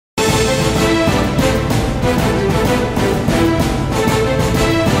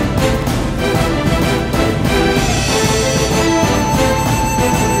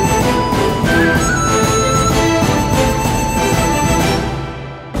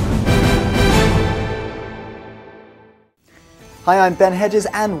Hi, I'm Ben Hedges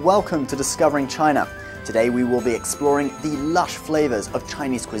and welcome to Discovering China. Today we will be exploring the lush flavors of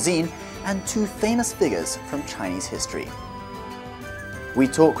Chinese cuisine and two famous figures from Chinese history. We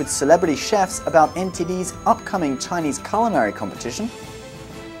talk with celebrity chefs about NTD's upcoming Chinese Culinary Competition.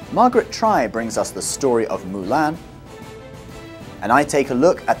 Margaret Trey brings us the story of Mulan. And I take a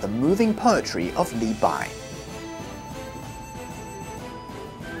look at the moving poetry of Li Bai.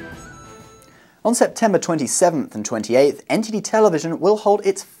 On September 27th and 28th, NTD Television will hold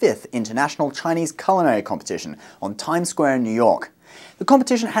its 5th International Chinese Culinary Competition on Times Square in New York. The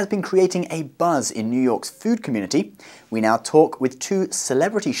competition has been creating a buzz in New York's food community. We now talk with two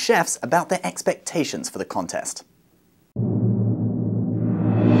celebrity chefs about their expectations for the contest.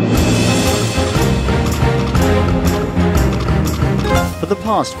 For the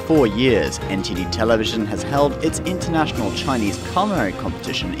past 4 years, NTD Television has held its International Chinese Culinary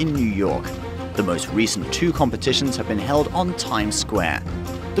Competition in New York. The most recent two competitions have been held on Times Square.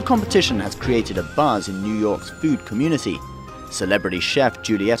 The competition has created a buzz in New York's food community. Celebrity chef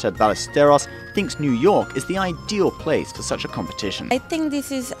Julieta Ballesteros thinks New York is the ideal place for such a competition. I think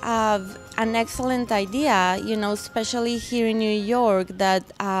this is an excellent idea, especially here in New York, that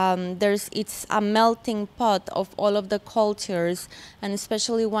it's a melting pot of all of the cultures, and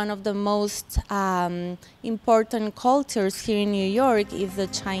especially one of the most important cultures here in New York is the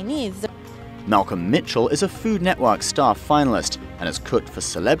Chinese. Malcolm Mitchell is a Food Network star finalist and has cooked for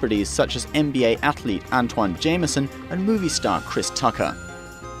celebrities such as NBA athlete Antoine Jameson and movie star Chris Tucker.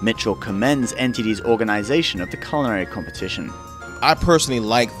 Mitchell commends NTD's organization of the culinary competition. I personally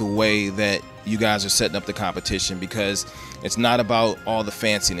like the way that you guys are setting up the competition because it's not about all the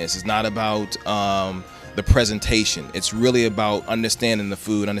fanciness. It's not about the presentation. It's really about understanding the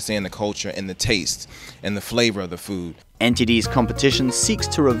food, understanding the culture and the taste and the flavor of the food. NTD's competition seeks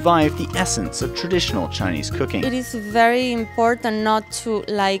to revive the essence of traditional Chinese cooking. It is very important not to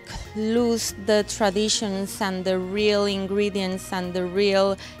lose the traditions and the real ingredients and the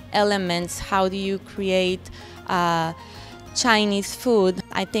real elements. How do you create Chinese food?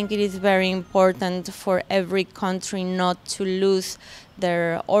 I think it is very important for every country not to lose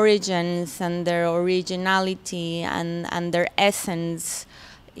their origins and their originality and their essence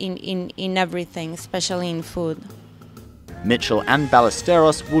in everything, especially in food. Mitchell and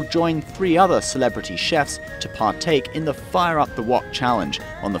Ballesteros will join 3 other celebrity chefs to partake in the Fire Up the Wok challenge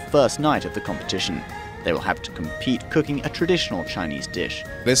on the first night of the competition. They will have to compete cooking a traditional Chinese dish.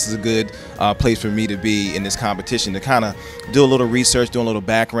 This is a good place for me to be in this competition, to kind of do a little research, do a little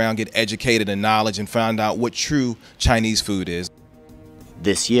background, get educated in knowledge, and find out what true Chinese food is.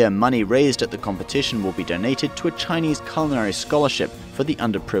 This year, money raised at the competition will be donated to a Chinese culinary scholarship for the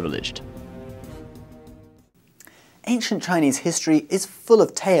underprivileged. Ancient Chinese history is full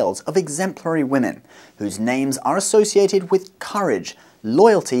of tales of exemplary women whose names are associated with courage,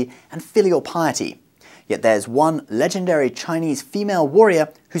 loyalty, and filial piety. Yet there's one legendary Chinese female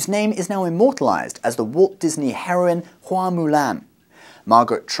warrior whose name is now immortalized as the Walt Disney heroine Hua Mulan.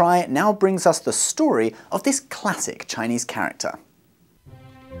 Margaret Trey now brings us the story of this classic Chinese character.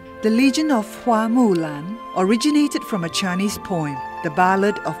 The legend of Hua Mulan originated from a Chinese poem, the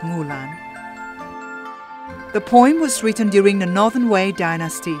Ballad of Mulan. The poem was written during the Northern Wei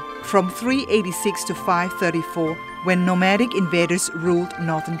dynasty from 386 to 534, when nomadic invaders ruled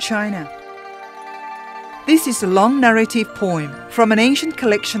northern China. This is a long narrative poem from an ancient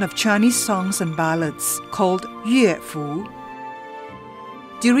collection of Chinese songs and ballads called Yue Fu.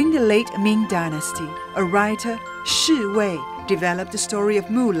 During the late Ming dynasty, a writer, Shi Wei, developed the story of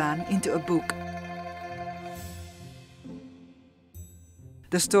Mulan into a book.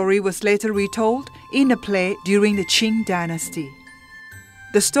 The story was later retold in a play during the Qing dynasty.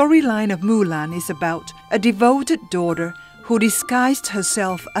 The storyline of Mulan is about a devoted daughter who disguised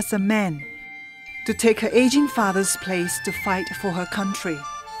herself as a man to take her aging father's place to fight for her country.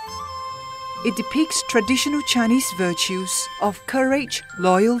 It depicts traditional Chinese virtues of courage,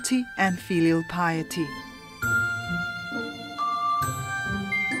 loyalty, and filial piety.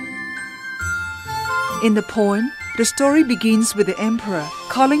 In the poem, the story begins with the emperor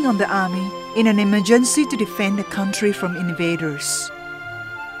calling on the army in an emergency to defend the country from invaders.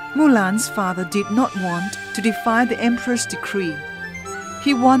 Mulan's father did not want to defy the emperor's decree.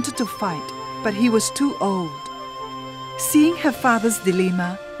 He wanted to fight, but he was too old. Seeing her father's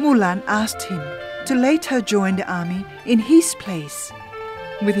dilemma, Mulan asked him to let her join the army in his place.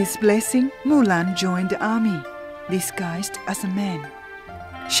 With his blessing, Mulan joined the army, disguised as a man.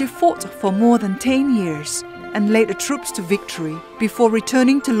 She fought for more than 10 years and led the troops to victory before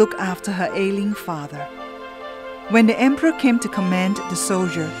returning to look after her ailing father. When the emperor came to commend the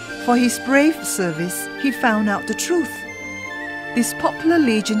soldier for his brave service, he found out the truth. This popular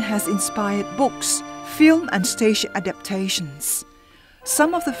legend has inspired books, film and stage adaptations.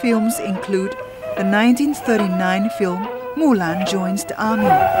 Some of the films include the 1939 film Mulan Joins the Army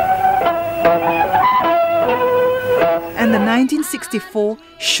and the 1964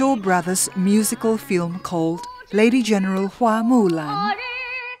 Shaw Brothers musical film called Lady General Hua Mulan.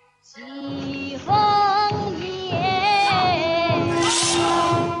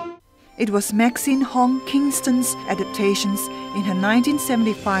 It was Maxine Hong Kingston's adaptations in her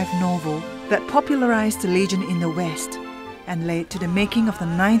 1975 novel that popularized the legend in the West and led to the making of the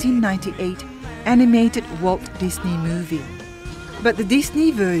 1998 animated Walt Disney movie. But the Disney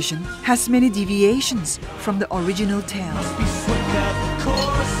version has many deviations from the original tale.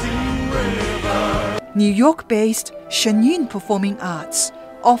 New York-based Cuisine Performing Arts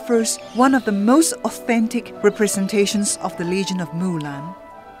offers one of the most authentic representations of the legend of Mulan.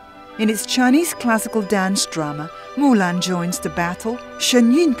 In its Chinese classical dance drama, Mulan Joins the Battle,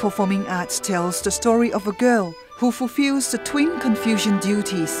 Cuisine Performing Arts tells the story of a girl who fulfills the twin Confucian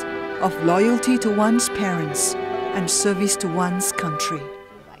duties of loyalty to one's parents and service to one's country,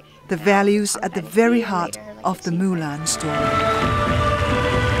 the values at the very heart of the Mulan story.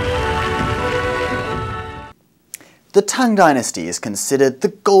 The Tang Dynasty is considered the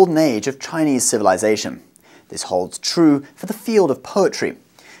golden age of Chinese civilization. This holds true for the field of poetry.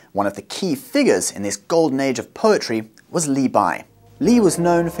 One of the key figures in this golden age of poetry was Li Bai. Li was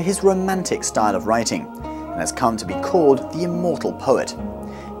known for his romantic style of writing and has come to be called the immortal poet.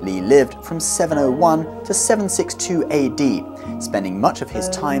 Li lived from 701 to 762 AD, spending much of his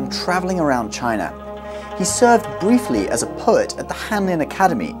time traveling around China. He served briefly as a poet at the Hanlin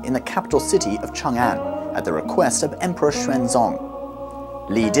Academy in the capital city of Chang'an at the request of Emperor Xuanzong.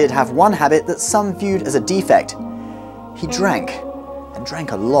 Li did have one habit that some viewed as a defect. He drank, and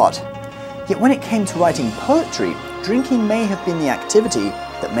drank a lot. Yet when it came to writing poetry, drinking may have been the activity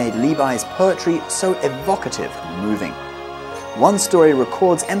that made Li Bai's poetry so evocative and moving. One story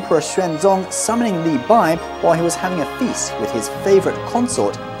records Emperor Xuanzong summoning Li Bai while he was having a feast with his favorite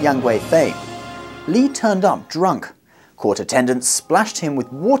consort, Yang Guifei. Li turned up drunk. Court attendants splashed him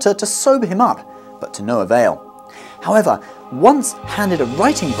with water to sober him up, but to no avail. However, once handed a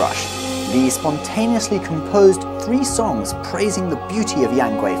writing brush, Li spontaneously composed 3 songs praising the beauty of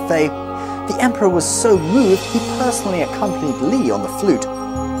Yang Guifei. The emperor was so moved he personally accompanied Li on the flute.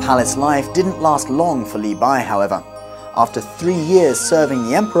 Palace life didn't last long for Li Bai, however. After 3 years serving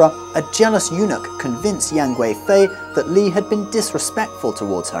the emperor, a jealous eunuch convinced Yang Guifei that Li had been disrespectful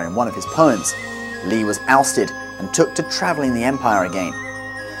towards her in one of his poems. Li was ousted and took to traveling the empire again.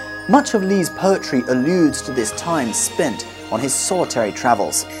 Much of Li's poetry alludes to this time spent on his solitary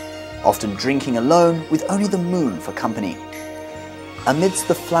travels, often drinking alone with only the moon for company. Amidst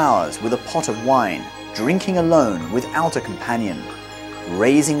the flowers with a pot of wine, drinking alone without a companion,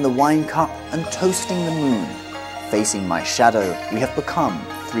 raising the wine cup and toasting the moon, facing my shadow we have become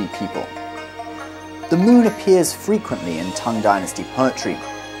 3 people. The moon appears frequently in Tang Dynasty poetry,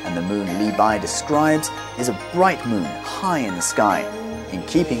 and the moon Li Bai describes is a bright moon high in the sky, in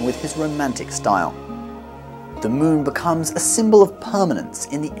keeping with his romantic style. The moon becomes a symbol of permanence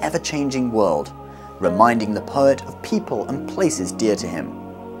in the ever-changing world, reminding the poet of people and places dear to him.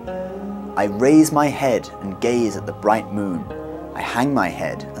 I raise my head and gaze at the bright moon. I hang my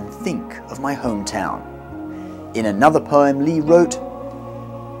head and think of my hometown. In another poem, Li wrote,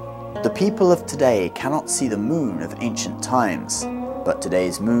 "The people of today cannot see the moon of ancient times, but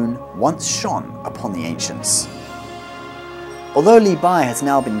today's moon once shone upon the ancients." Although Li Bai has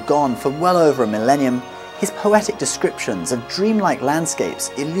now been gone for well over a millennium, his poetic descriptions of dreamlike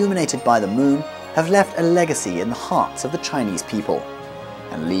landscapes illuminated by the moon have left a legacy in the hearts of the Chinese people.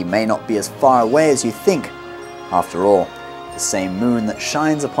 And Li may not be as far away as you think. After all, the same moon that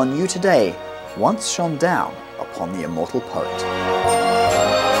shines upon you today once shone down upon the immortal poet.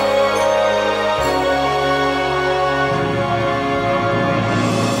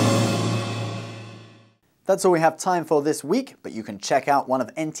 That's all we have time for this week, but you can check out one of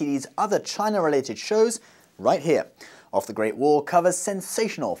NTD's other China-related shows right here. Off the Great Wall covers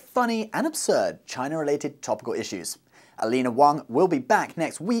sensational, funny and absurd China-related topical issues. Alina Wang will be back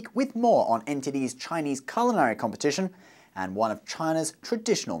next week with more on NTD's Chinese Culinary Competition and one of China's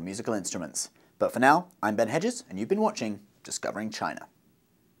traditional musical instruments. But for now, I'm Ben Hedges and you've been watching Discovering China.